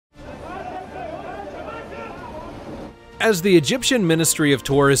As the Egyptian Ministry of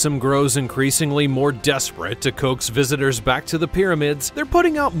Tourism grows increasingly more desperate to coax visitors back to the pyramids, they're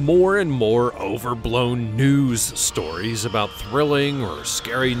putting out more and more overblown news stories about thrilling or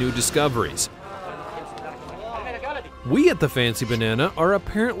scary new discoveries. We at the Fancy Banana are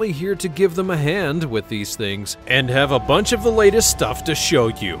apparently here to give them a hand with these things and have a bunch of the latest stuff to show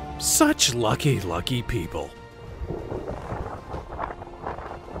you. Such lucky people.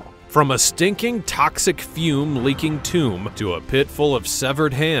 From a stinking, toxic fume leaking tomb to a pit full of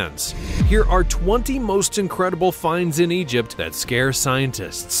severed hands, here are 20 most incredible finds in Egypt that scare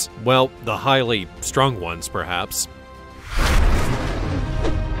scientists. Well, the highly strung ones, perhaps.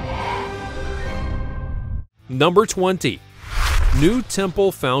 Number 20. New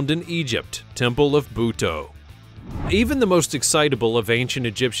temple found in Egypt, Temple of Buto. Even the most excitable of ancient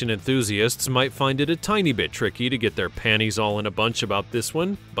Egyptian enthusiasts might find it a tiny bit tricky to get their panties all in a bunch about this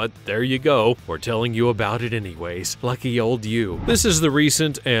one, but there you go, we're telling you about it anyways. Lucky old you. This is the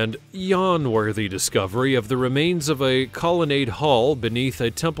recent and yawn-worthy discovery of the remains of a colonnade hall beneath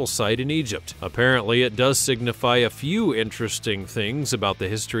a temple site in Egypt. Apparently, it does signify a few interesting things about the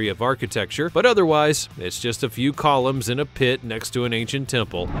history of architecture, but otherwise, it's just a few columns in a pit next to an ancient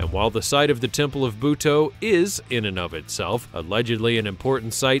temple. And while the site of the Temple of Buto is, in and of itself, allegedly an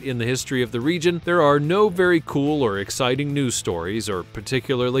important site in the history of the region, there are no very cool or exciting news stories or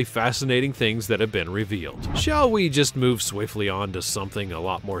particularly fascinating things that have been revealed. Shall we just move swiftly on to something a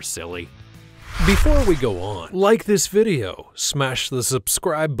lot more silly? Before we go on, like this video, smash the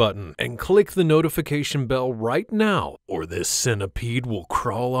subscribe button, and click the notification bell right now, or this centipede will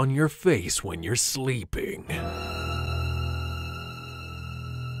crawl on your face when you're sleeping.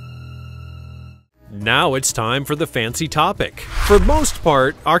 Now it's time for the fancy topic. For most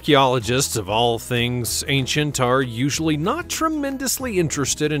part, archaeologists of all things ancient are usually not tremendously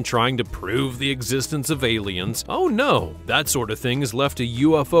interested in trying to prove the existence of aliens. Oh no, that sort of thing is left to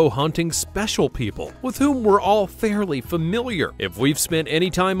UFO hunting special people, with whom we're all fairly familiar, if we've spent any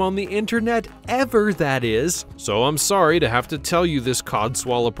time on the internet ever, that is. So I'm sorry to have to tell you this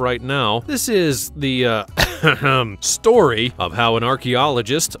codswallop right now. This is the, story of how an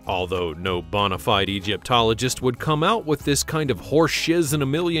archaeologist, although no bona fide Egyptologist would come out with this kind of horse shiz in a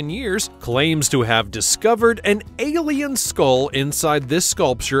million years, claims to have discovered an alien skull inside this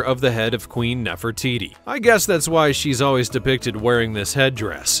sculpture of the head of Queen Nefertiti. I guess that's why she's always depicted wearing this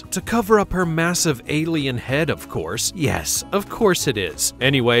headdress. To cover up her massive alien head, of course. Yes, of course it is.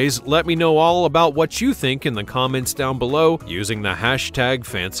 Anyways, let me know all about what you think in the comments down below using the hashtag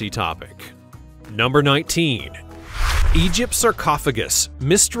 #FancyTopic. Number 19. Egypt sarcophagus,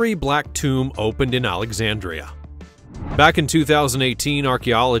 mystery black tomb opened in Alexandria. Back in 2018,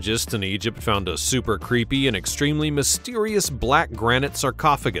 archaeologists in Egypt found a super creepy and extremely mysterious black granite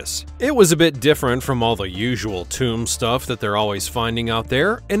sarcophagus. It was a bit different from all the usual tomb stuff that they're always finding out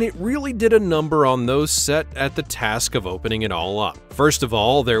there, and it really did a number on those set at the task of opening it all up. First of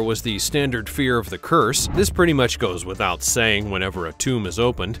all, there was the standard fear of the curse. This pretty much goes without saying whenever a tomb is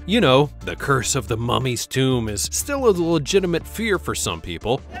opened. You know, the curse of the mummy's tomb is still a legitimate fear for some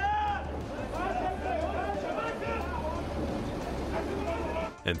people.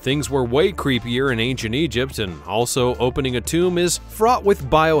 And things were way creepier in ancient Egypt, and also opening a tomb is fraught with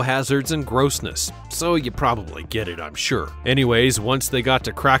biohazards and grossness, so you probably get it, I'm sure. Anyways, once they got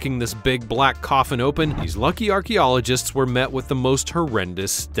to cracking this big black coffin open, these lucky archaeologists were met with the most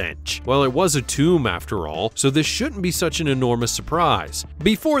horrendous stench. Well, it was a tomb after all, so this shouldn't be such an enormous surprise.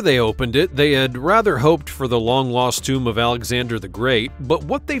 Before they opened it, they had rather hoped for the long-lost tomb of Alexander the Great, but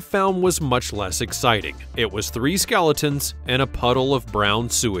what they found was much less exciting. It was 3 skeletons and a puddle of brown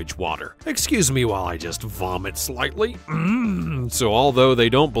sewage water. Excuse me while I just vomit slightly. So although they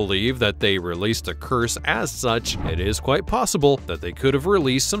don't believe that they released a curse as such, it is quite possible that they could have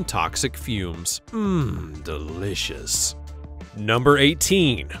released some toxic fumes. Delicious. Number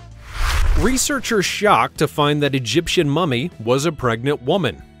 18. Researchers shocked to find that Egyptian mummy was a pregnant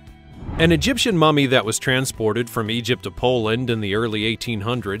woman. An Egyptian mummy that was transported from Egypt to Poland in the early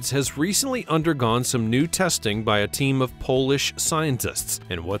 1800s has recently undergone some new testing by a team of Polish scientists,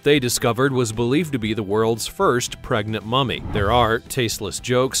 and what they discovered was believed to be the world's first pregnant mummy. There are tasteless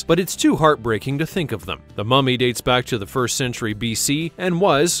jokes, but it's too heartbreaking to think of them. The mummy dates back to the 1st century BC and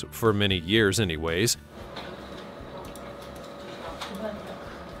was, for many years anyways,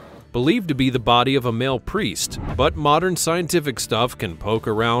 believed to be the body of a male priest, but modern scientific stuff can poke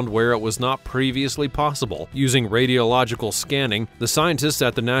around where it was not previously possible. Using radiological scanning, the scientists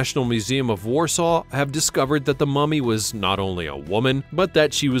at the National Museum of Warsaw have discovered that the mummy was not only a woman, but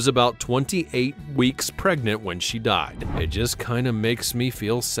that she was about 28 weeks pregnant when she died. It just kinda makes me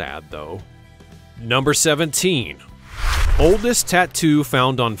feel sad though. Number 17. Oldest tattoo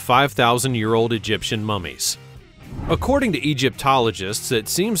found on 5,000-year-old Egyptian mummies. According to Egyptologists, it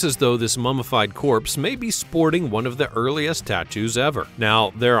seems as though this mummified corpse may be sporting one of the earliest tattoos ever.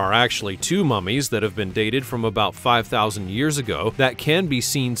 Now, there are actually two mummies that have been dated from about 5,000 years ago that can be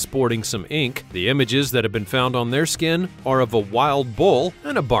seen sporting some ink. The images that have been found on their skin are of a wild bull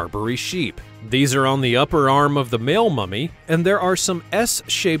and a Barbary sheep. These are on the upper arm of the male mummy, and there are some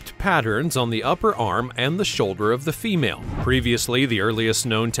S-shaped patterns on the upper arm and the shoulder of the female. Previously, the earliest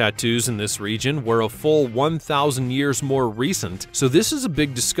known tattoos in this region were a full 1,000 years more recent, so this is a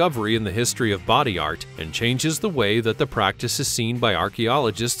big discovery in the history of body art and changes the way that the practice is seen by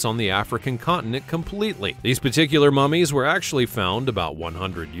archaeologists on the African continent completely. These particular mummies were actually found about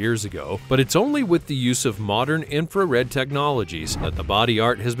 100 years ago, but it's only with the use of modern infrared technologies that the body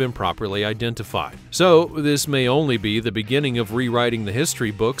art has been properly identified. So, this may only be the beginning of rewriting the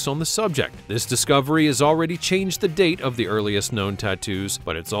history books on the subject. This discovery has already changed the date of the earliest known tattoos,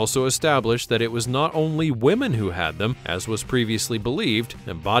 but it's also established that it was not only women who had them, as was previously believed,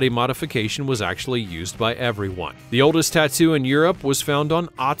 and body modification was actually used by everyone. The oldest tattoo in Europe was found on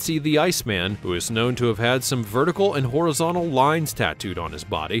Ötzi the Iceman, who is known to have had some vertical and horizontal lines tattooed on his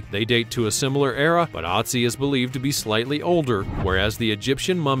body. They date to a similar era, but Ötzi is believed to be slightly older, whereas the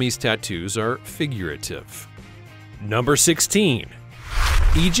Egyptian mummies' tattoos are figurative. Number 16.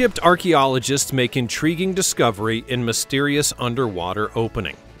 Egypt archaeologists make intriguing discovery in mysterious underwater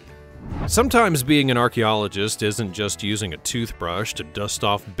opening. Sometimes being an archaeologist isn't just using a toothbrush to dust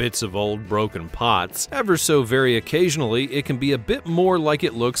off bits of old broken pots. Ever so very occasionally, it can be a bit more like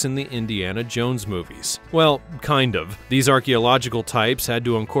it looks in the Indiana Jones movies. Well, kind of. These archaeological types had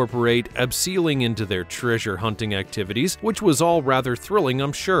to incorporate abseiling into their treasure hunting activities, which was all rather thrilling,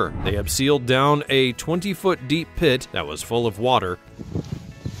 I'm sure. They abseiled down a 20-foot deep pit that was full of water,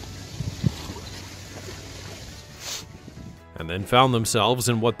 and then found themselves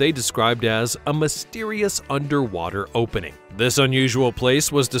in what they described as a mysterious underwater opening. This unusual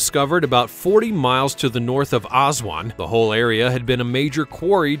place was discovered about 40 miles to the north of Aswan. The whole area had been a major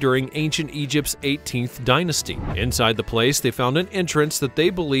quarry during ancient Egypt's 18th dynasty. Inside the place, they found an entrance that they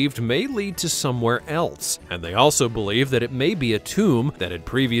believed may lead to somewhere else, and they also believed that it may be a tomb that had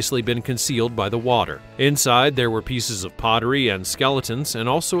previously been concealed by the water. Inside, there were pieces of pottery and skeletons, and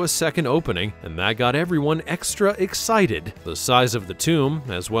also a second opening, and that got everyone extra excited. The size of the tomb,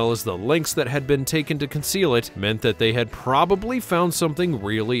 as well as the lengths that had been taken to conceal it, meant that they had probably found something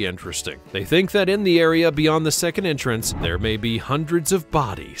really interesting. They think that in the area beyond the second entrance, there may be hundreds of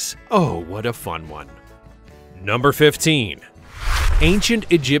bodies. Oh, what a fun one. Number 15.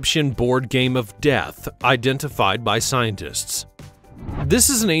 Ancient Egyptian board game of death identified by scientists. This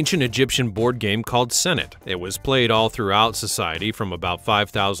is an ancient Egyptian board game called Senet. It was played all throughout society from about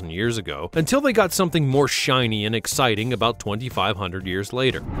 5,000 years ago, until they got something more shiny and exciting about 2,500 years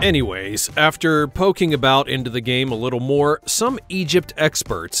later. Anyways, after poking about into the game a little more, some Egypt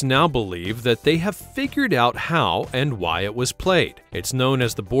experts now believe that they have figured out how and why it was played. It's known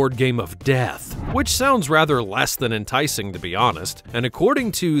as the board game of death, which sounds rather less than enticing, to be honest. And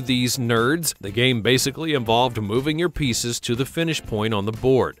according to these nerds, the game basically involved moving your pieces to the finish point on the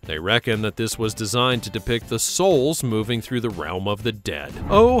board. They reckon that this was designed to depict the souls moving through the realm of the dead.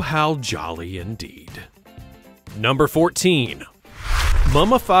 Oh, how jolly indeed. Number 14.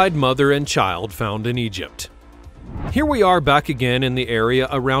 Mummified mother and child found in Egypt. Here we are back again in the area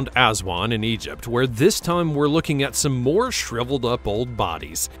around Aswan in Egypt, where this time we're looking at some more shriveled up old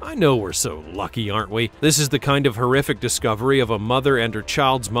bodies. I know we're so lucky, aren't we? This is the kind of horrific discovery of a mother and her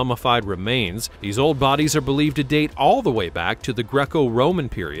child's mummified remains. These old bodies are believed to date all the way back to the Greco-Roman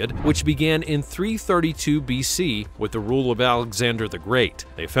period, which began in 332 BC with the rule of Alexander the Great.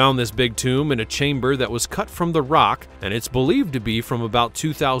 They found this big tomb in a chamber that was cut from the rock, and it's believed to be from about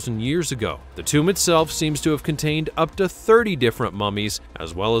 2,000 years ago. The tomb itself seems to have contained up to 30 different mummies,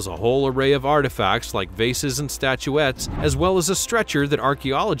 as well as a whole array of artifacts like vases and statuettes, as well as a stretcher that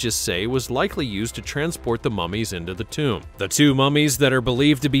archaeologists say was likely used to transport the mummies into the tomb. The two mummies that are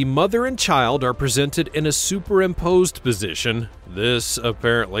believed to be mother and child are presented in a superimposed position. This,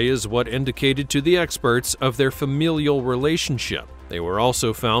 apparently, is what indicated to the experts of their familial relationship. They were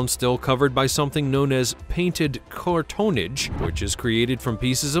also found still covered by something known as painted cartonnage, which is created from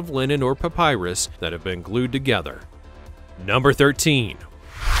pieces of linen or papyrus that have been glued together. Number 13.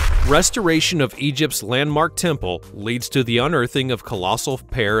 Restoration of Egypt's landmark temple leads to the unearthing of colossal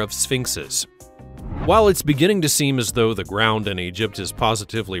pair of sphinxes. While it's beginning to seem as though the ground in Egypt is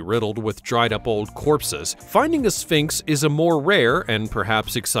positively riddled with dried-up old corpses, finding a sphinx is a more rare and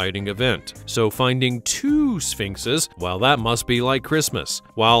perhaps exciting event. So finding 2 sphinxes, well, that must be like Christmas.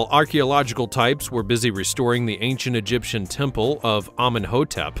 While archaeological types were busy restoring the ancient Egyptian temple of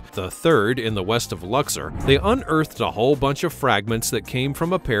Amenhotep III in the west of Luxor, they unearthed a whole bunch of fragments that came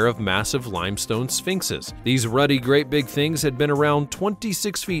from a pair of massive limestone sphinxes. These ruddy great big things had been around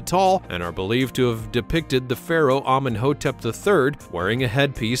 26 feet tall and are believed to have depicted the pharaoh Amenhotep III wearing a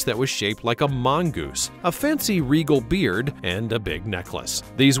headpiece that was shaped like a mongoose, a fancy regal beard, and a big necklace.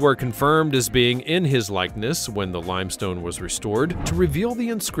 These were confirmed as being in his likeness when the limestone was restored to reveal the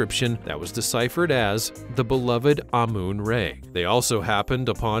inscription that was deciphered as the beloved Amun-Re. They also happened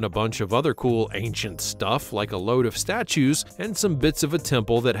upon a bunch of other cool ancient stuff like a load of statues and some bits of a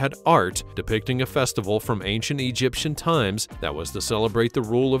temple that had art depicting a festival from ancient Egyptian times that was to celebrate the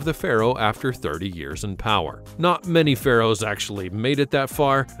rule of the pharaoh after 30 years in power. Not many pharaohs actually made it that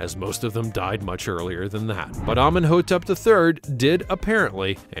far, as most of them died much earlier than that. But Amenhotep III did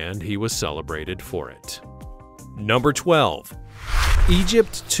apparently, and he was celebrated for it. Number 12.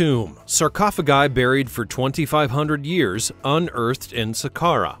 Egypt tomb. Sarcophagi buried for 2,500 years, unearthed in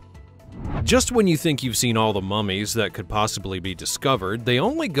Saqqara. Just when you think you've seen all the mummies that could possibly be discovered, they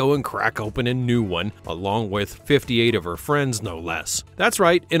only go and crack open a new one, along with 58 of her friends no less. That's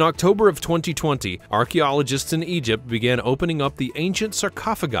right, in October of 2020, archaeologists in Egypt began opening up the ancient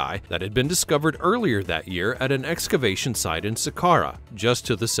sarcophagi that had been discovered earlier that year at an excavation site in Saqqara, just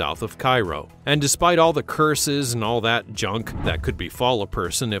to the south of Cairo. And despite all the curses and all that junk that could befall a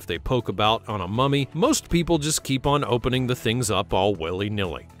person if they poke about on a mummy, most people just keep on opening the things up all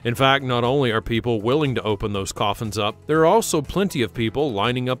willy-nilly. In fact, not only are people willing to open those coffins up, there are also plenty of people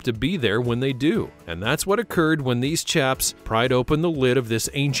lining up to be there when they do. And that's what occurred when these chaps pried open the lid of this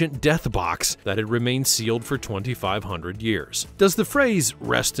ancient death box that had remained sealed for 2,500 years. Does the phrase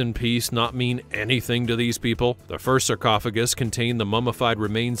 "rest in peace" not mean anything to these people? The first sarcophagus contained the mummified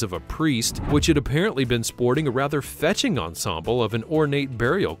remains of a priest, which had apparently been sporting a rather fetching ensemble of an ornate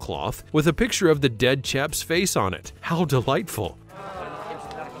burial cloth with a picture of the dead chap's face on it. How delightful!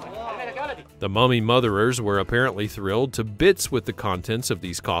 The mummy motherers were apparently thrilled to bits with the contents of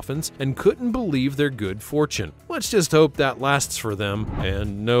these coffins and couldn't believe their good fortune. Let's just hope that lasts for them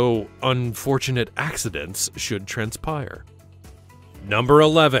and no unfortunate accidents should transpire. Number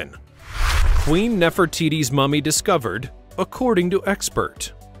 11. Queen Nefertiti's mummy discovered, according to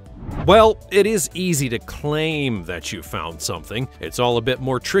expert. Well, it is easy to claim that you found something. It's all a bit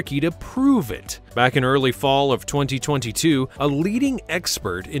more tricky to prove it. Back in early fall of 2022, a leading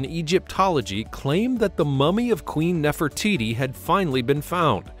expert in Egyptology claimed that the mummy of Queen Nefertiti had finally been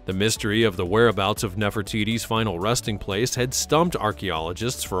found. The mystery of the whereabouts of Nefertiti's final resting place had stumped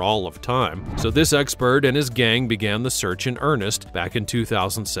archaeologists for all of time, so this expert and his gang began the search in earnest back in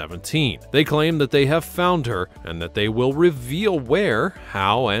 2017. They claim that they have found her and that they will reveal where,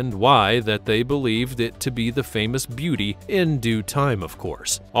 how, and why that they believed it to be the famous beauty in due time, of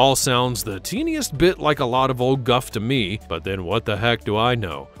course. All sounds the teeniest bit like a lot of old guff to me, but then what the heck do I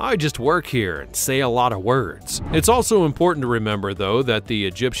know? I just work here and say a lot of words. It's also important to remember, though, that the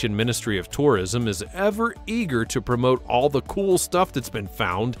Egyptian Ministry of Tourism is ever eager to promote all the cool stuff that's been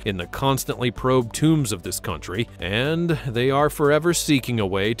found in the constantly probed tombs of this country, and they are forever seeking a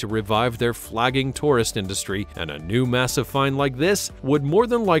way to revive their flagging tourist industry, and a new massive find like this would more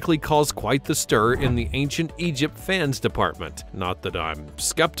than likely cause quite the stir in the ancient Egypt fans department. Not that I'm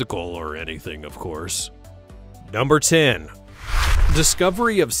skeptical or anything, of course. Number 10.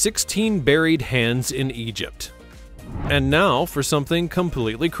 Discovery of 16 buried hands in Egypt. And now for something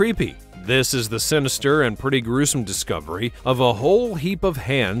completely creepy. This is the sinister and pretty gruesome discovery of a whole heap of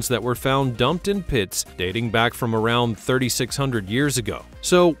hands that were found dumped in pits dating back from around 3,600 years ago.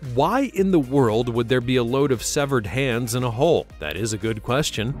 So why in the world would there be a load of severed hands in a hole? That is a good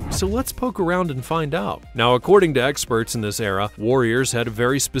question, so let's poke around and find out. Now, according to experts in this era, warriors had a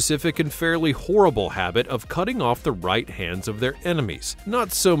very specific and fairly horrible habit of cutting off the right hands of their enemies.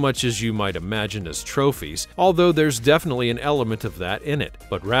 Not so much as you might imagine as trophies, although there's definitely an element of that in it,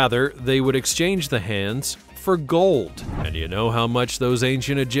 but rather they would exchange the hands for gold. And you know how much those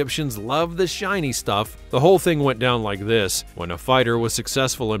ancient Egyptians loved the shiny stuff. The whole thing went down like this. When a fighter was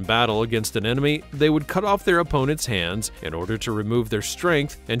successful in battle against an enemy, they would cut off their opponent's hands in order to remove their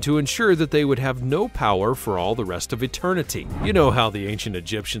strength and to ensure that they would have no power for all the rest of eternity. You know how the ancient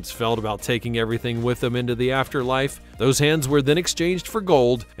Egyptians felt about taking everything with them into the afterlife? Those hands were then exchanged for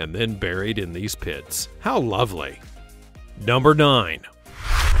gold and then buried in these pits. How lovely. Number 9.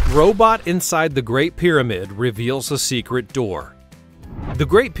 Robot inside the Great Pyramid reveals a secret door. The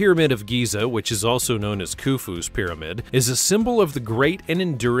Great Pyramid of Giza, which is also known as Khufu's Pyramid, is a symbol of the great and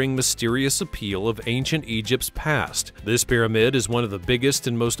enduring mysterious appeal of ancient Egypt's past. This pyramid is one of the biggest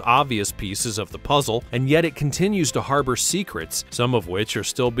and most obvious pieces of the puzzle, and yet it continues to harbor secrets, some of which are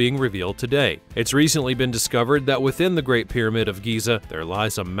still being revealed today. It's recently been discovered that within the Great Pyramid of Giza, there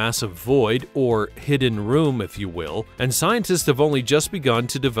lies a massive void, or hidden room if you will, and scientists have only just begun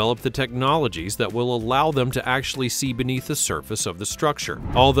to develop the technologies that will allow them to actually see beneath the surface of the structure.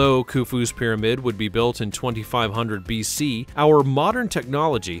 Although Khufu's pyramid would be built in 2500 BC, our modern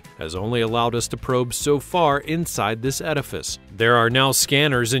technology has only allowed us to probe so far inside this edifice. There are now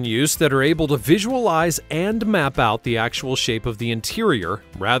scanners in use that are able to visualize and map out the actual shape of the interior,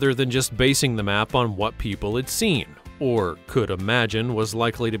 rather than just basing the map on what people had seen or could imagine was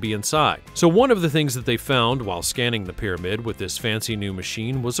likely to be inside. So one of the things that they found while scanning the pyramid with this fancy new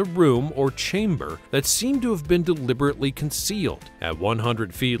machine was a room or chamber that seemed to have been deliberately concealed. At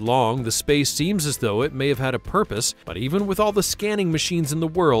 100 feet long, the space seems as though it may have had a purpose, but even with all the scanning machines in the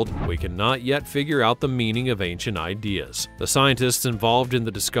world, we cannot yet figure out the meaning of ancient ideas. The scientists involved in the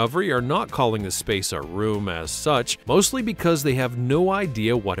discovery are not calling the space a room as such, mostly because they have no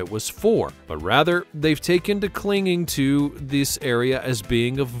idea what it was for, but rather they've taken to clinging to this area as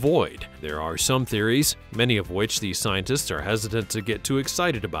being a void. There are some theories, many of which these scientists are hesitant to get too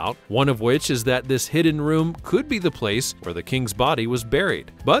excited about, one of which is that this hidden room could be the place where the king's body was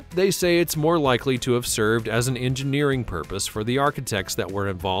buried. But they say it's more likely to have served as an engineering purpose for the architects that were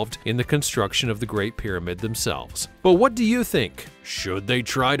involved in the construction of the Great Pyramid themselves. But what do you think? Should they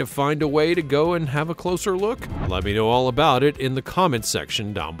try to find a way to go and have a closer look? Let me know all about it in the comments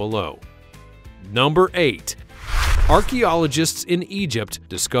section down below. Number 8. Archaeologists in Egypt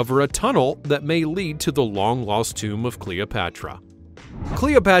discover a tunnel that may lead to the long-lost tomb of Cleopatra.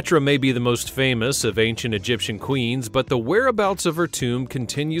 Cleopatra may be the most famous of ancient Egyptian queens, but the whereabouts of her tomb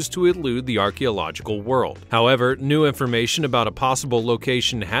continues to elude the archaeological world. However, new information about a possible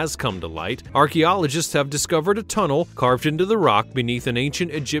location has come to light. Archaeologists have discovered a tunnel carved into the rock beneath an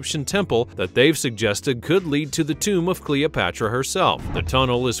ancient Egyptian temple that they've suggested could lead to the tomb of Cleopatra herself. The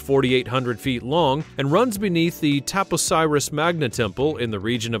tunnel is 4,800 feet long and runs beneath the Taposiris Magna Temple in the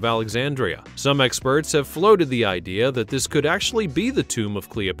region of Alexandria. Some experts have floated the idea that this could actually be the tomb of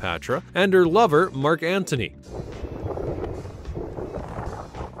Cleopatra and her lover, Mark Antony.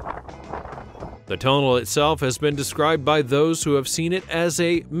 The tunnel itself has been described by those who have seen it as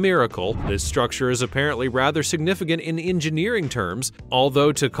a miracle. This structure is apparently rather significant in engineering terms,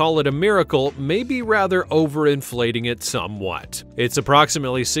 although to call it a miracle may be rather overinflating it somewhat. It's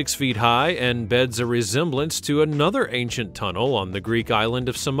approximately 6 feet high and bears a resemblance to another ancient tunnel on the Greek island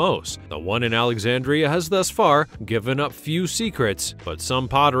of Samos. The one in Alexandria has thus far given up few secrets, but some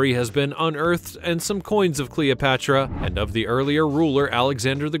pottery has been unearthed and some coins of Cleopatra and of the earlier ruler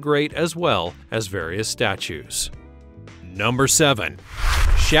Alexander the Great, as well as various statues. Number 7.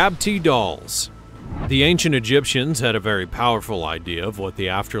 Shabti dolls. The ancient Egyptians had a very powerful idea of what the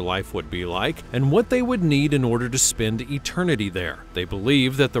afterlife would be like and what they would need in order to spend eternity there. They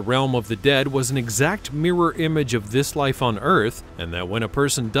believed that the realm of the dead was an exact mirror image of this life on Earth, and that when a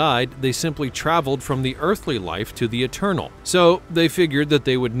person died, they simply traveled from the earthly life to the eternal. So they figured that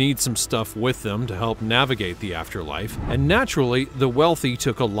they would need some stuff with them to help navigate the afterlife, and naturally, the wealthy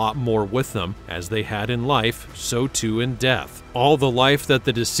took a lot more with them. As they had in life, so too in death. All the life that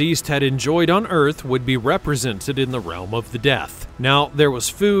the deceased had enjoyed on Earth would be represented in the realm of the death. Now, there was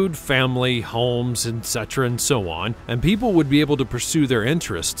food, family, homes, etc. and so on, and people would be able to pursue their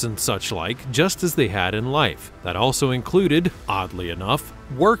interests and such like just as they had in life. That also included, oddly enough,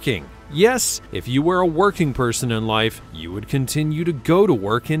 working. Yes, if you were a working person in life, you would continue to go to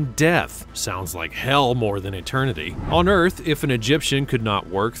work in death. Sounds like hell more than eternity. On Earth, if an Egyptian could not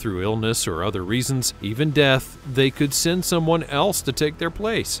work through illness or other reasons, even death, they could send someone else to take their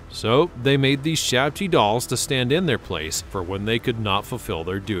place. So they made these Shabti dolls to stand in their place for when they could not fulfill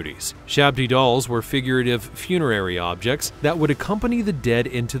their duties. Shabti dolls were figurative funerary objects that would accompany the dead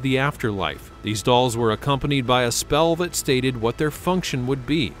into the afterlife. These dolls were accompanied by a spell that stated what their function would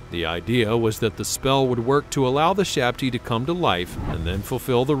be. The idea was that the spell would work to allow the Shabti to come to life and then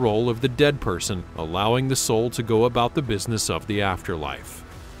fulfill the role of the dead person, allowing the soul to go about the business of the afterlife.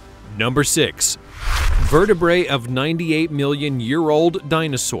 Number 6. Vertebrae of 98 million year old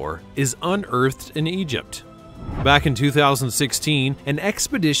dinosaur is unearthed in Egypt. Back in 2016, an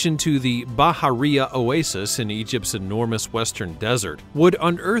expedition to the Bahariya Oasis in Egypt's enormous western desert would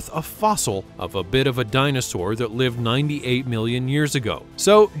unearth a fossil of a bit of a dinosaur that lived 98 million years ago.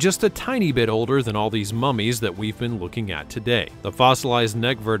 So, just a tiny bit older than all these mummies that we've been looking at today. The fossilized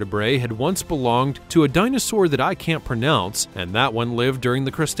neck vertebrae had once belonged to a dinosaur that I can't pronounce, and that one lived during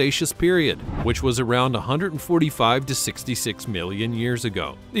the Cretaceous period, which was around 145 to 66 million years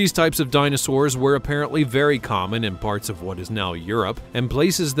ago. These types of dinosaurs were apparently very common in parts of what is now Europe and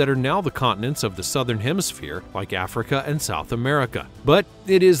places that are now the continents of the southern hemisphere like Africa and South America. But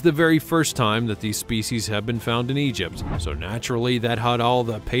it is the very first time that these species have been found in Egypt, so naturally that had all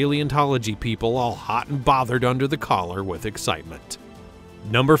the paleontology people all hot and bothered under the collar with excitement.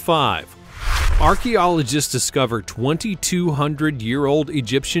 Number 5. Archaeologists discover 2,200-year-old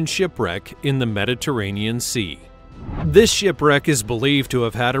Egyptian shipwreck in the Mediterranean Sea. This shipwreck is believed to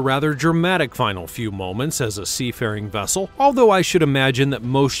have had a rather dramatic final few moments as a seafaring vessel, although I should imagine that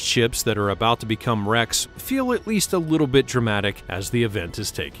most ships that are about to become wrecks feel at least a little bit dramatic as the event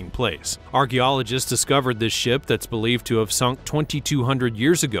is taking place. Archaeologists discovered this ship that's believed to have sunk 2,200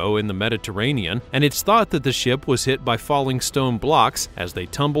 years ago in the Mediterranean, and it's thought that the ship was hit by falling stone blocks as they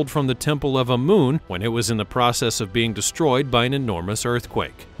tumbled from the Temple of Amun when it was in the process of being destroyed by an enormous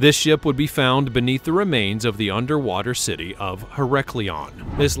earthquake. This ship would be found beneath the remains of the underwater city of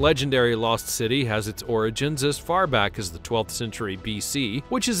Heraklion. This legendary lost city has its origins as far back as the 12th century BC,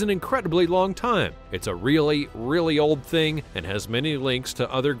 which is an incredibly long time. It's a really old thing and has many links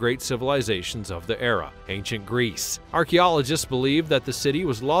to other great civilizations of the era, ancient Greece. Archaeologists believe that the city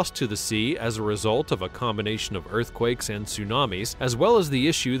was lost to the sea as a result of a combination of earthquakes and tsunamis, as well as the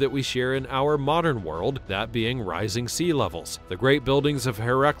issue that we share in our modern world, that being rising sea levels. The great buildings of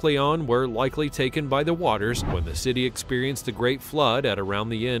Heraklion were likely taken by the waters when the city experienced a great flood at around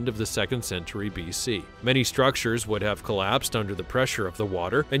the end of the 2nd century BC. Many structures would have collapsed under the pressure of the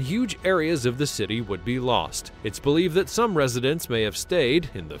water, and huge areas of the city would be lost. It's believed that some residents may have stayed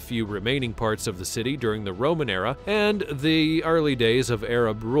in the few remaining parts of the city during the Roman era and the early days of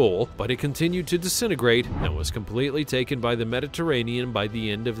Arab rule, but it continued to disintegrate and was completely taken by the Mediterranean by the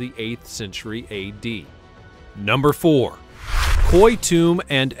end of the 8th century AD. Number 4. Khoi tomb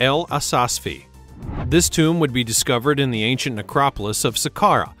and El Asasfi. This tomb would be discovered in the ancient necropolis of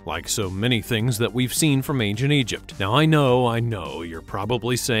Saqqara, like so many things that we've seen from ancient Egypt. Now I know, you're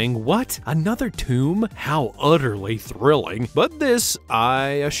probably saying, what? Another tomb? How utterly thrilling. But this, I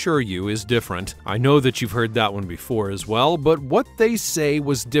assure you, is different. I know that you've heard that one before as well, but what they say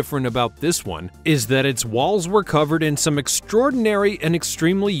was different about this one is that its walls were covered in some extraordinary and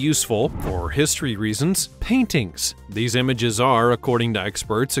extremely useful, for history reasons, paintings. These images are, according to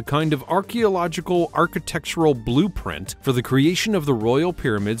experts, a kind of architectural blueprint for the creation of the royal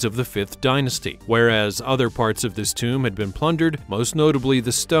pyramids of the 5th dynasty. Whereas other parts of this tomb had been plundered, most notably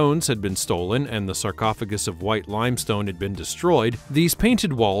the stones had been stolen and the sarcophagus of white limestone had been destroyed, these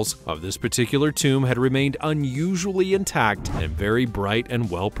painted walls of this particular tomb had remained unusually intact and very bright and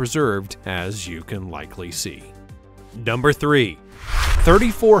well preserved, as you can likely see. Number 3.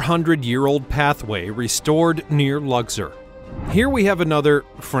 3,400-year-old pathway restored near Luxor. Here we have another,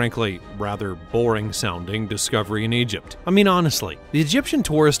 frankly, rather boring-sounding discovery in Egypt. I mean, honestly, the Egyptian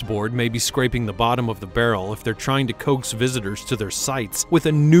Tourist Board may be scraping the bottom of the barrel if they're trying to coax visitors to their sites with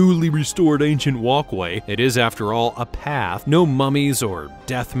a newly restored ancient walkway. It is, after all, a path, no mummies or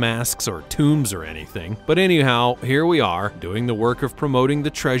death masks or tombs or anything. But anyhow, here we are, doing the work of promoting the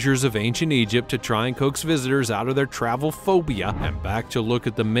treasures of ancient Egypt to try and coax visitors out of their travel phobia and back to look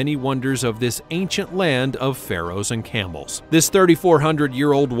at the many wonders of this ancient land of pharaohs and camels. This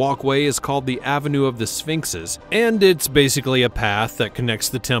 3,400-year-old walkway is called the Avenue of the Sphinxes, and it's basically a path that connects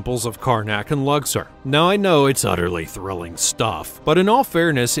the temples of Karnak and Luxor. Now I know it's utterly thrilling stuff, but in all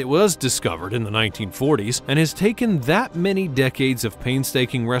fairness, it was discovered in the 1940s and has taken that many decades of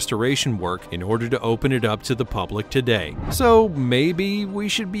painstaking restoration work in order to open it up to the public today. So maybe we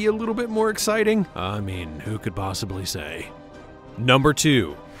should be a little bit more exciting? I mean, who could possibly say? Number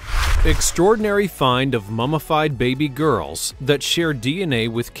 2. Extraordinary find of mummified baby girls that share DNA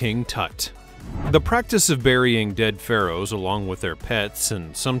with King Tut. The practice of burying dead pharaohs along with their pets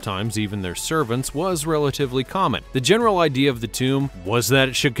and sometimes even their servants was relatively common. The general idea of the tomb was that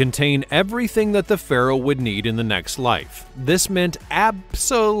it should contain everything that the pharaoh would need in the next life. This meant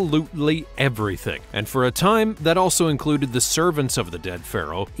absolutely everything, and for a time that also included the servants of the dead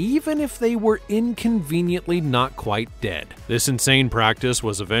pharaoh, even if they were inconveniently not quite dead. This insane practice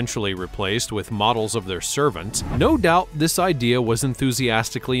was eventually replaced with models of their servants. No doubt this idea was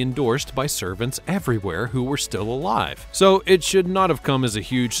enthusiastically endorsed by servants everywhere who were still alive. So it should not have come as a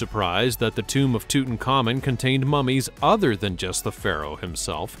huge surprise that the tomb of Tutankhamun contained mummies other than just the pharaoh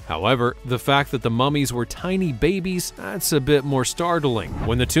himself. However, the fact that the mummies were tiny babies, that's a bit more startling.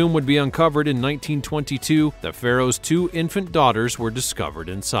 When the tomb would be uncovered in 1922, the pharaoh's 2 infant daughters were discovered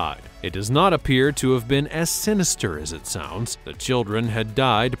inside. It does not appear to have been as sinister as it sounds. The children had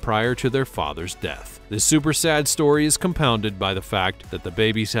died prior to their father's death. This super sad story is compounded by the fact that the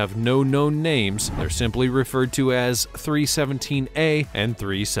babies have no known names. They're simply referred to as 317A and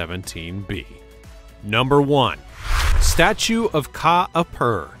 317B. Number 1. Statue of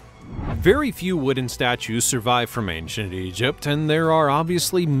Ka-Apur. Very few wooden statues survive from ancient Egypt, and there are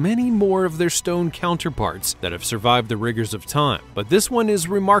obviously many more of their stone counterparts that have survived the rigors of time. But this one is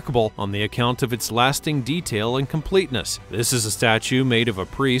remarkable on the account of its lasting detail and completeness. This is a statue made of a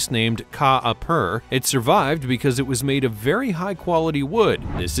priest named Ka-Apur. It survived because it was made of very high-quality wood.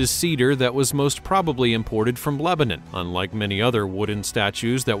 This is cedar that was most probably imported from Lebanon, unlike many other wooden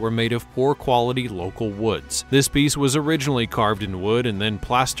statues that were made of poor-quality local woods. This piece was originally carved in wood and then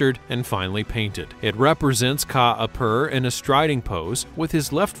plastered and finally painted. It represents Ka-Apur in a striding pose with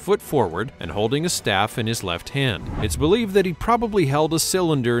his left foot forward and holding a staff in his left hand. It's believed that he probably held a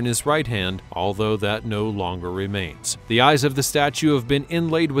cylinder in his right hand, although that no longer remains. The eyes of the statue have been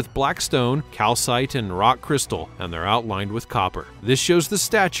inlaid with black stone, calcite, and rock crystal, and they're outlined with copper. This shows the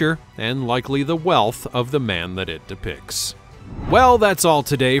stature and likely the wealth of the man that it depicts. Well, that's all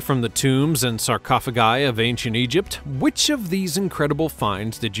today from the tombs and sarcophagi of ancient Egypt. Which of these incredible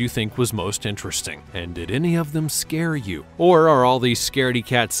finds did you think was most interesting? And did any of them scare you? Or are all these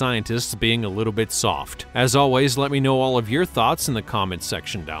scaredy-cat scientists being a little bit soft? As always, let me know all of your thoughts in the comments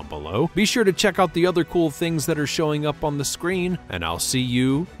section down below. Be sure to check out the other cool things that are showing up on the screen, and I'll see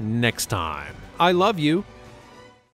you next time. I love you.